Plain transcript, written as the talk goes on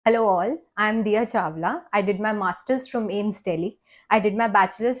Hello all, I am Diya Chawla. I did my masters from AIMS Delhi. I did my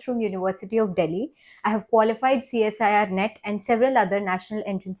bachelor's from University of Delhi. I have qualified CSIR NET and several other national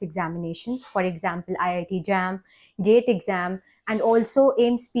entrance examinations, for example IIT JAM, GATE exam, and also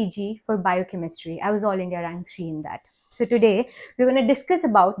AIMS PG for biochemistry. I was all India rank 3 in that. So today we're going to discuss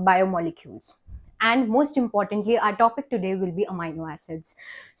about biomolecules. And most importantly, our topic today will be amino acids.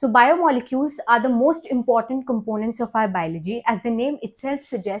 So biomolecules are the most important components of our biology. As the name itself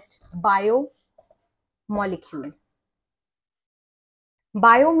suggests, biomolecule.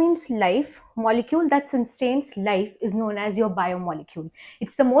 Bio means life. Molecule that sustains life is known as your biomolecule.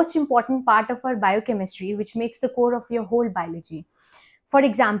 It's the most important part of our biochemistry, which makes the core of your whole biology. For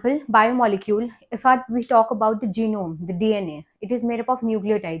example, biomolecule, if we talk about the genome, the DNA, it is made up of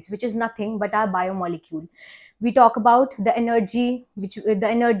nucleotides, which is nothing but our biomolecule. We talk about the energy, the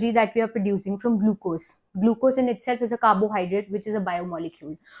energy that we are producing from glucose. Glucose in itself is a carbohydrate, which is a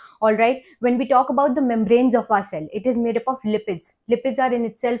biomolecule. All right. When we talk about the membranes of our cell, it is made up of lipids. Lipids are in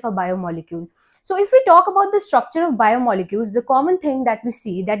itself a biomolecule. So if we talk about the structure of biomolecules, the common thing that we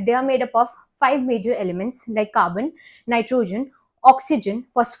see that they are made up of five major elements like carbon, nitrogen, oxygen,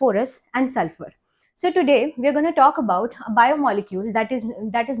 phosphorus, and sulfur. So today we are going to talk about a biomolecule that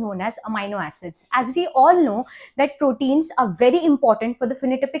is known as amino acids. As we all know that proteins are very important for the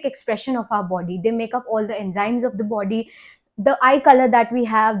phenotypic expression of our body. They make up all the enzymes of the body, the eye color that we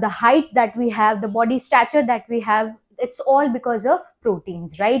have, the height that we have, the body stature that we have. It's all because of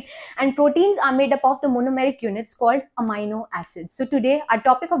proteins, right? And proteins are made up of the monomeric units called amino acids. So today our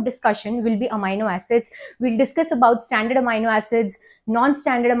topic of discussion will be amino acids. We'll discuss about standard amino acids,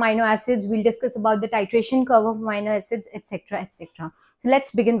 non-standard amino acids. We'll discuss about the titration curve of amino acids, etc., etc. So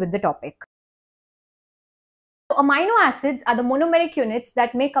let's begin with the topic. So amino acids are the monomeric units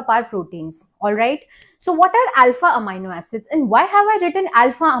that make up our proteins. All right. So what are alpha amino acids and why have I written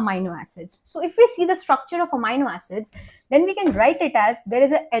alpha amino acids? So if we see the structure of amino acids, then we can write it as there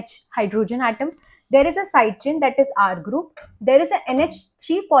is a H hydrogen atom, there is a side chain that is R group, there is a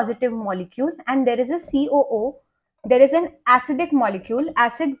NH3 positive molecule, and there is a COO. There is an acidic molecule,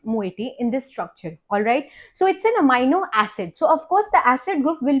 acid moiety in this structure. All right. So it's an amino acid. So of course the acid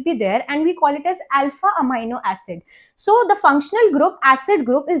group will be there and we call it as alpha amino acid. So the functional group, acid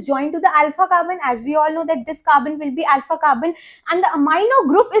group, is joined to the alpha carbon. As we all know that this carbon will be alpha carbon, and the amino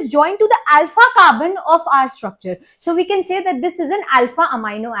group is joined to the alpha carbon of our structure. So we can say that this is an alpha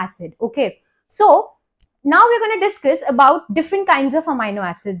amino acid. Okay. So now we're going to discuss about different kinds of amino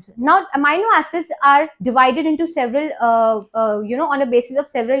acids. Now amino acids are divided into several on a basis of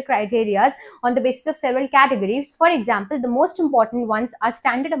several criterias, on the basis of several categories. For example, the most important ones are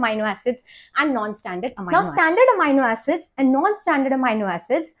standard amino acids and non-standard amino acids. Now standard amino acids and non-standard amino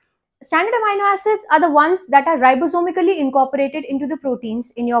acids, standard amino acids are the ones that are ribosomically incorporated into the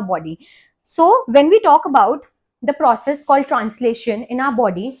proteins in your body. So when we talk about the process called translation in our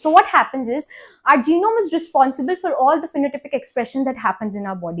body, so what happens is our genome is responsible for all the phenotypic expression that happens in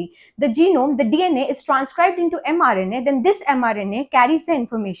our body. The genome, the DNA, is transcribed into mRNA. Then this mRNA carries the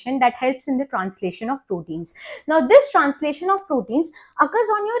information that helps in the translation of proteins. Now this translation of proteins occurs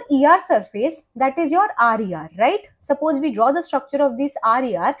on your ER surface, that is your RER, right? Suppose we draw the structure of this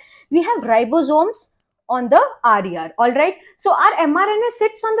RER. We have ribosomes on the RER, all right? So our mRNA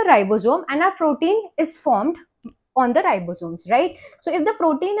sits on the ribosome and our protein is formed on the ribosomes, right? So if the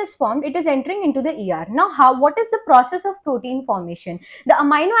protein is formed, it is entering into the ER. Now what is the process of protein formation? The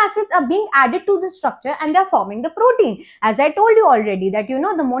amino acids are being added to the structure and they are forming the protein. As I told you already that the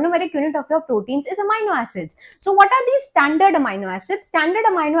monomeric unit of your proteins is amino acids. So what are these standard amino acids? Standard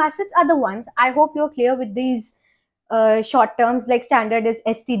amino acids are the ones, I hope you're clear with these short terms, like standard is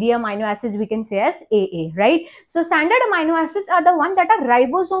STD amino acids, we can say as AA, right? So standard amino acids are the ones that are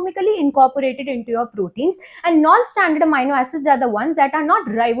ribosomically incorporated into your proteins, and non-standard amino acids are the ones that are not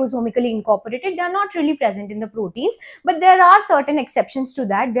ribosomically incorporated. They are not really present in the proteins, but there are certain exceptions to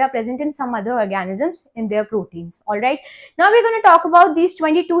that. They are present in some other organisms in their proteins. All right. Now we're going to talk about these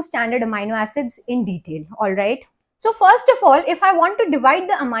 22 standard amino acids in detail. All right. So first of all, if I want to divide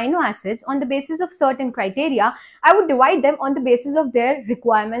the amino acids on the basis of certain criteria, I would divide them on the basis of their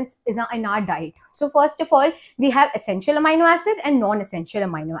requirements in our diet. So first of all, we have essential amino acid and non-essential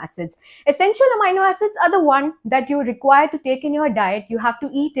amino acids. Essential amino acids are the one that you require to take in your diet. You have to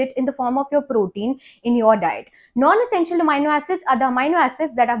eat it in the form of your protein in your diet. Non-essential amino acids are the amino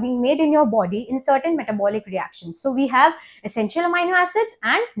acids that are being made in your body in certain metabolic reactions. So we have essential amino acids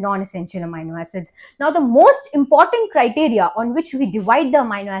and non-essential amino acids. Now the most important criteria on which we divide the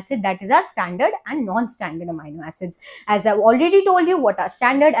amino acid, that is our standard and non-standard amino acids. As I've already told you what are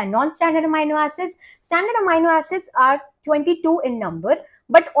standard and non-standard amino acids. Standard amino acids are 22 in number.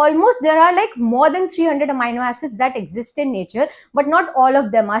 but almost there are like more than 300 amino acids that exist in nature, but not all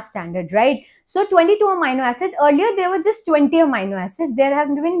of them are standard, right? So 22 amino acids, earlier there were just 20 amino acids. There have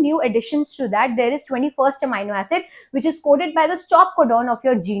been new additions to that. There is 21st amino acid, which is coded by the stop codon of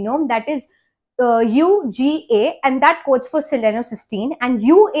your genome, that is UGA, and that codes for selenocysteine, and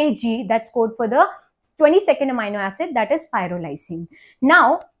UAG, that's code for the 22nd amino acid, that is pyrrolysine.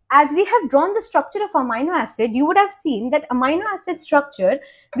 Now, as we have drawn the structure of amino acid, you would have seen that amino acid structure,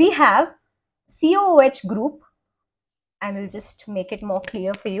 we have COOH group. I will just make it more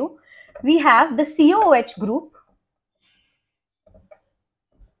clear for you. We have the COOH group,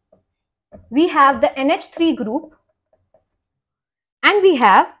 we have the NH3 group, and we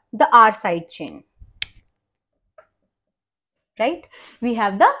have the R side chain. Right? We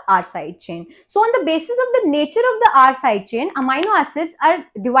have the R side chain. So on the basis of the nature of the R side chain, amino acids are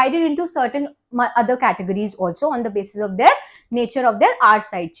divided into certain other categories also on the basis of their nature of their R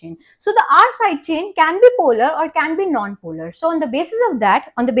side chain. So the R side chain can be polar or can be non-polar. So on the basis of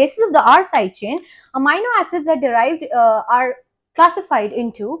that, on the basis of the R side chain, amino acids are derived, are classified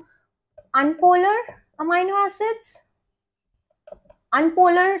into unpolar amino acids,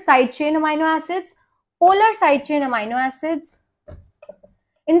 unpolar side chain amino acids, polar side chain amino acids.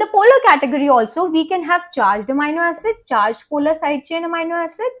 In the polar category also, we can have charged amino acids, charged polar side chain amino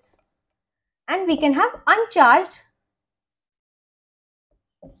acids, and we can have uncharged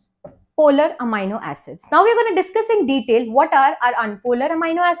polar amino acids. Now we are going to discuss in detail what are our unpolar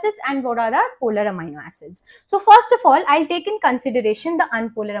amino acids and what are our polar amino acids. So first of all, I'll take in consideration the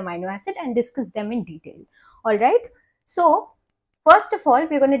unpolar amino acid and discuss them in detail. All right. So first of all,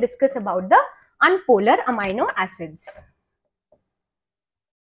 we're going to discuss about the unpolar amino acids.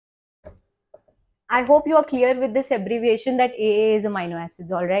 I hope you are clear with this abbreviation that AA is amino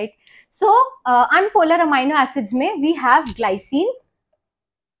acids, all right. So, unpolar amino acids mein we have glycine,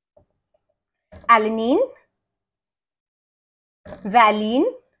 alanine, valine,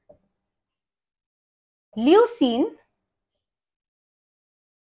 leucine,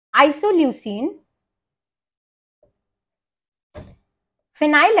 isoleucine,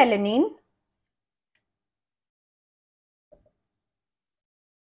 phenylalanine,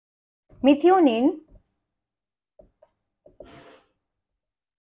 methionine,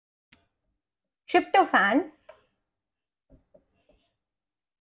 tryptophan,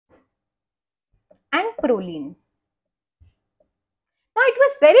 and proline. Now, it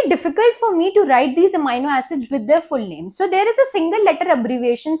was very difficult for me to write these amino acids with their full names. So, there is a single letter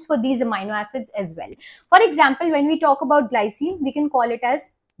abbreviations for these amino acids as well. For example, when we talk about glycine, we can call it as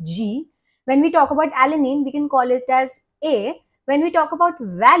G. When we talk about alanine, we can call it as A. When we talk about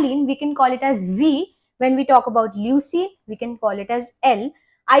valine, we can call it as V. When we talk about leucine, we can call it as L.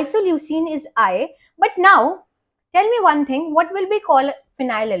 Isoleucine is I. But now, tell me one thing, what will we call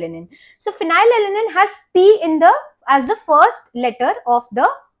phenylalanine? So, phenylalanine has P in the as the first letter of the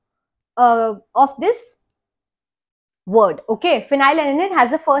this word. Okay, phenylalanine has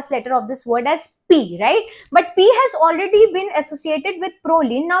the first letter of this word as P, right? But P has already been associated with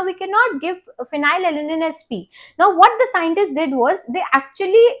proline. Now we cannot give phenylalanine as P. Now what the scientists did was they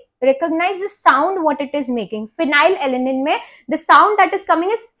actually recognized the sound what it is making. Phenylalanine mein the sound that is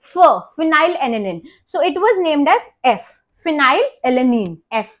coming is F, phenylalanine. So it was named as F. Phenylalanine,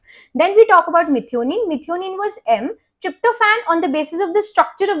 F. Then we talk about methionine. Methionine was M. Tryptophan, on the basis of the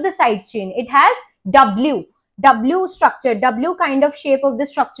structure of the side chain, it has W structure, W kind of shape of the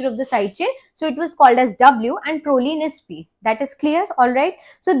structure of the side chain. So it was called as W, and proline is P. That is clear, all right.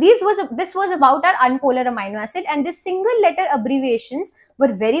 So this was about our unpolar amino acid, and this single letter abbreviations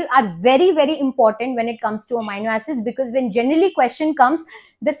are very important when it comes to amino acids, because when generally question comes,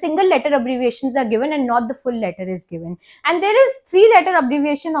 the single letter abbreviations are given and not the full letter is given. And there is 3-letter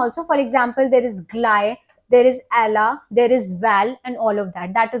abbreviation also. For example, there is GLY, there is ALA, there is VAL, and all of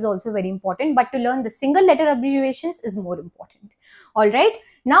that. That is also very important. But to learn the single letter abbreviations is more important. All right.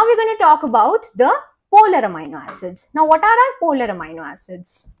 Now we're going to talk about the polar amino acids. Now, what are our polar amino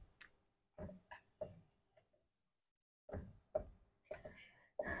acids?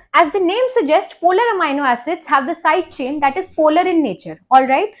 As the name suggests, polar amino acids have the side chain that is polar in nature. All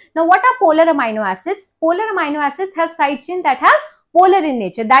right. Now, what are polar amino acids? Polar amino acids have side chain that have polar in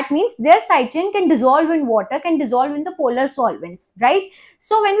nature. That means their side chain can dissolve in water, can dissolve in the polar solvents, right?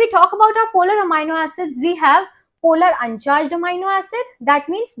 So when we talk about our polar amino acids, we have polar uncharged amino acid. That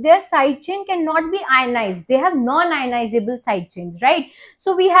means their side chain cannot be ionized. They have non-ionizable side chains, right?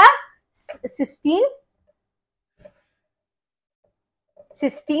 So we have cysteine,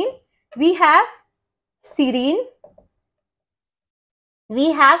 we have serine,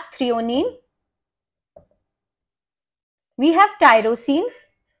 we have threonine, we have tyrosine,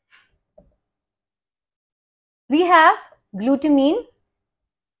 We have glutamine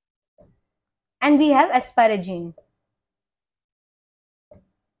and we have asparagine.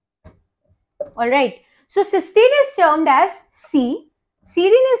 All right. So cysteine is termed as C,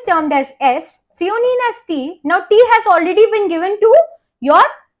 serine is termed as S, threonine as T. Now T has already been given to your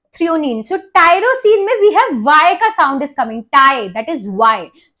threonine. So tyrosine mein we have Y ka sound is coming. Ty, that is Y.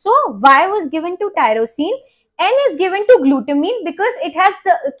 So Y was given to tyrosine. N is given to glutamine because it has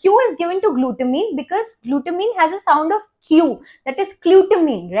the Q is given to glutamine because glutamine has a sound of Q, that is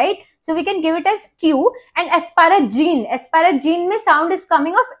glutamine, right? So we can give it as Q. And asparagine, asparagine mein sound is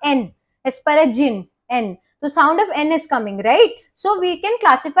coming of N, asparagine, N. So sound of N is coming, right? So we can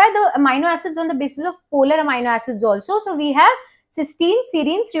classify the amino acids on the basis of polar amino acids also. So we have cysteine,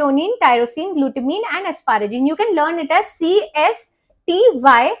 serine, threonine, tyrosine, glutamine and asparagine. You can learn it as C, S, T,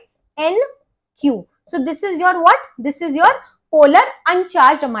 Y, N, Q. So this is your what? This is your polar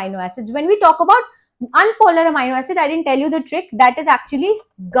uncharged amino acids. When we talk about unpolar amino acid, I didn't tell you the trick. That is actually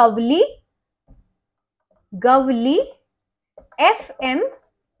Gavli,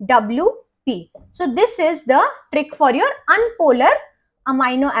 FMWP. So this is the trick for your unpolar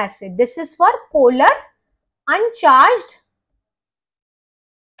amino acid. This is for polar uncharged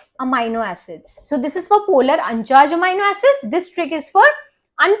amino acids. So this is for polar uncharged amino acids. This trick is for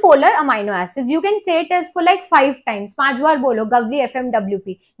unpolar amino acids. You can say it as for like 5 times. 5 बार बोलो Gavli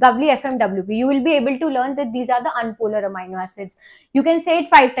FMWP, Gavli FMWP. You will be able to learn that these are the unpolar amino acids. You can say it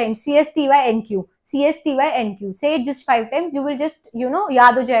 5 times. CSTYNQ, CSTYNQ. Say it just 5 times. You will just, you know,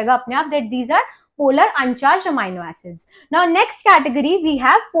 याद हो जाएगा अपने आप that these are polar uncharged amino acids. Now next category we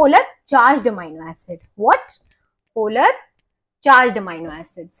have polar charged amino acid. What? Polar charged amino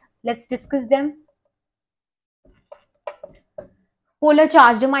acids. Let's discuss them. Polar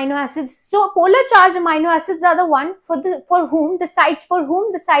charged amino acids. So polar charged amino acids are the one for whom the side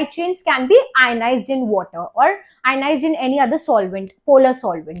chains can be ionized in water or ionized in any other solvent, polar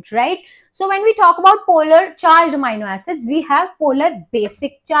solvent, right? So when we talk about polar charged amino acids, we have polar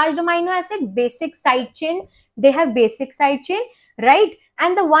basic charged amino acid, basic side chain. They have basic side chain, right?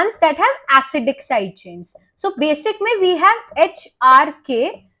 And the ones that have acidic side chains. So basic mein we have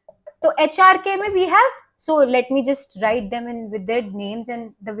HRK. So HRK mein we have, so let me just write them in with their names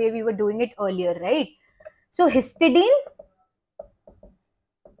and the way we were doing it earlier, right? So histidine,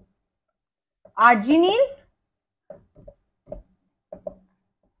 arginine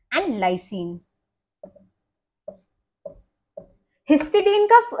and lysine. Histidine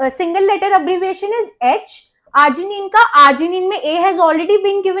ka single letter abbreviation is H. Arginine ka, arginine mein A has already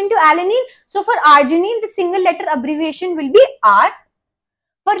been given to alanine. So for arginine the single letter abbreviation will be R.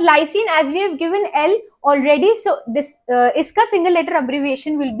 For lysine, as we have given L already, so this iska single letter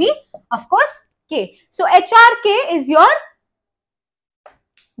abbreviation will be, of course, K. So HRK is your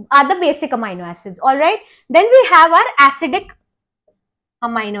are the basic amino acids. All right. Then we have our acidic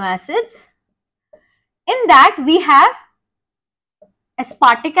amino acids. In that we have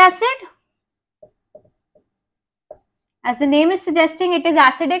aspartic acid. As the name is suggesting, it is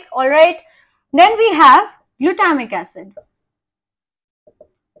acidic. All right. Then we have glutamic acid.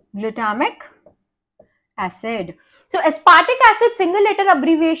 Glutamic acid. So aspartic acid single letter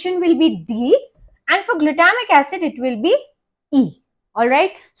abbreviation will be D, and for glutamic acid it will be E. All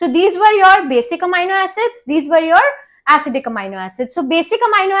right. So these were your basic amino acids. These were your acidic amino acids. So basic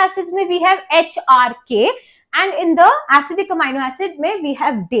amino acids may we have HRK, and in the acidic amino acid may we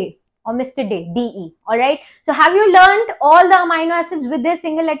have D or Mr. D, DE. All right. So have you learned all the amino acids with their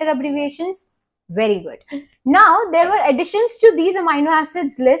single letter abbreviations? Very good. Now, there were additions to these amino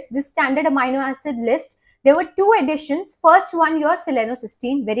acids list, this standard amino acid list. There were 2 additions. First one, your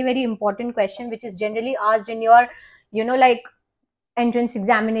selenocysteine. Very, very important question, which is generally asked in your, you know, like entrance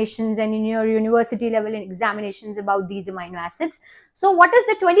examinations and in your university level examinations about these amino acids. So, what is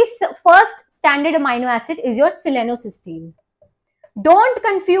the 21st standard amino acid is your selenocysteine. Don't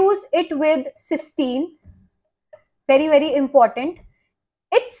confuse it with cysteine. Very, very important.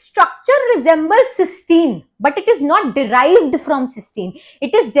 Its structure resembles cysteine, but it is not derived from cysteine.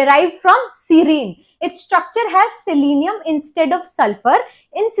 It is derived from serine. Its structure has selenium instead of sulfur.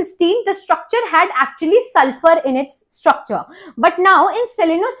 In cysteine, the structure had actually sulfur in its structure. But now in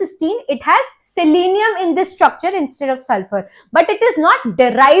selenocysteine, it has selenium in this structure instead of sulfur. But it is not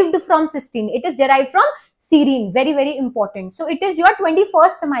derived from cysteine. It is derived from serine. Very, very important. So it is your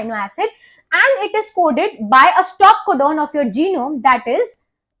 21st amino acid, and it is coded by a stop codon of your genome, that is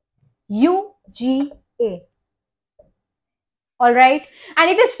UGA. All right, and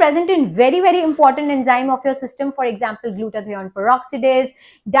it is present in very, very important enzyme of your system. For example, glutathione peroxidase,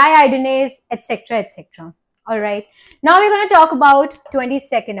 deiodinase, etc., etc. All right. Now we're going to talk about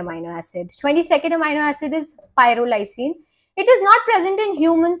 22nd amino acid. 22nd amino acid is pyrrolysine. It is not present in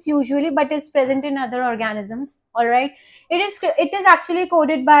humans usually, but is present in other organisms. All right. It is actually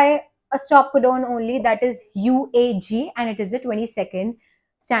coded by a stop codon only, that is UAG, and it is a 22nd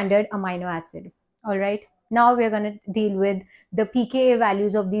standard amino acid. All right. Now we're going to deal with the pKa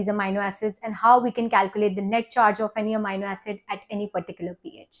values of these amino acids and how we can calculate the net charge of any amino acid at any particular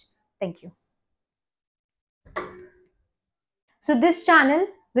pH. Thank you. So this channel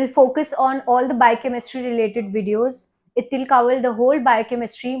will focus on all the biochemistry related videos. It will cover the whole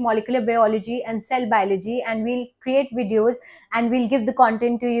biochemistry, molecular biology and cell biology, and we'll create videos and we'll give the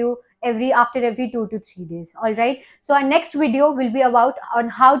content to you after every 2 to 3 days. All right. So our next video will be about on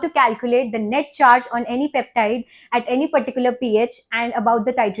how to calculate the net charge on any peptide at any particular pH and about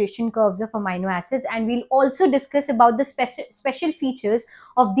the titration curves of amino acids. And we'll also discuss about the special features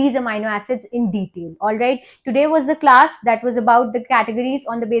of these amino acids in detail. All right. Today was the class that was about the categories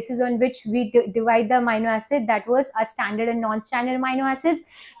on the basis on which we divide the amino acid, that was our standard and non-standard amino acids,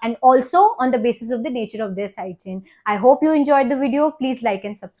 and also on the basis of the nature of their side chain. I hope you enjoyed the video. Please like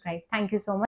and subscribe. Thank you so much.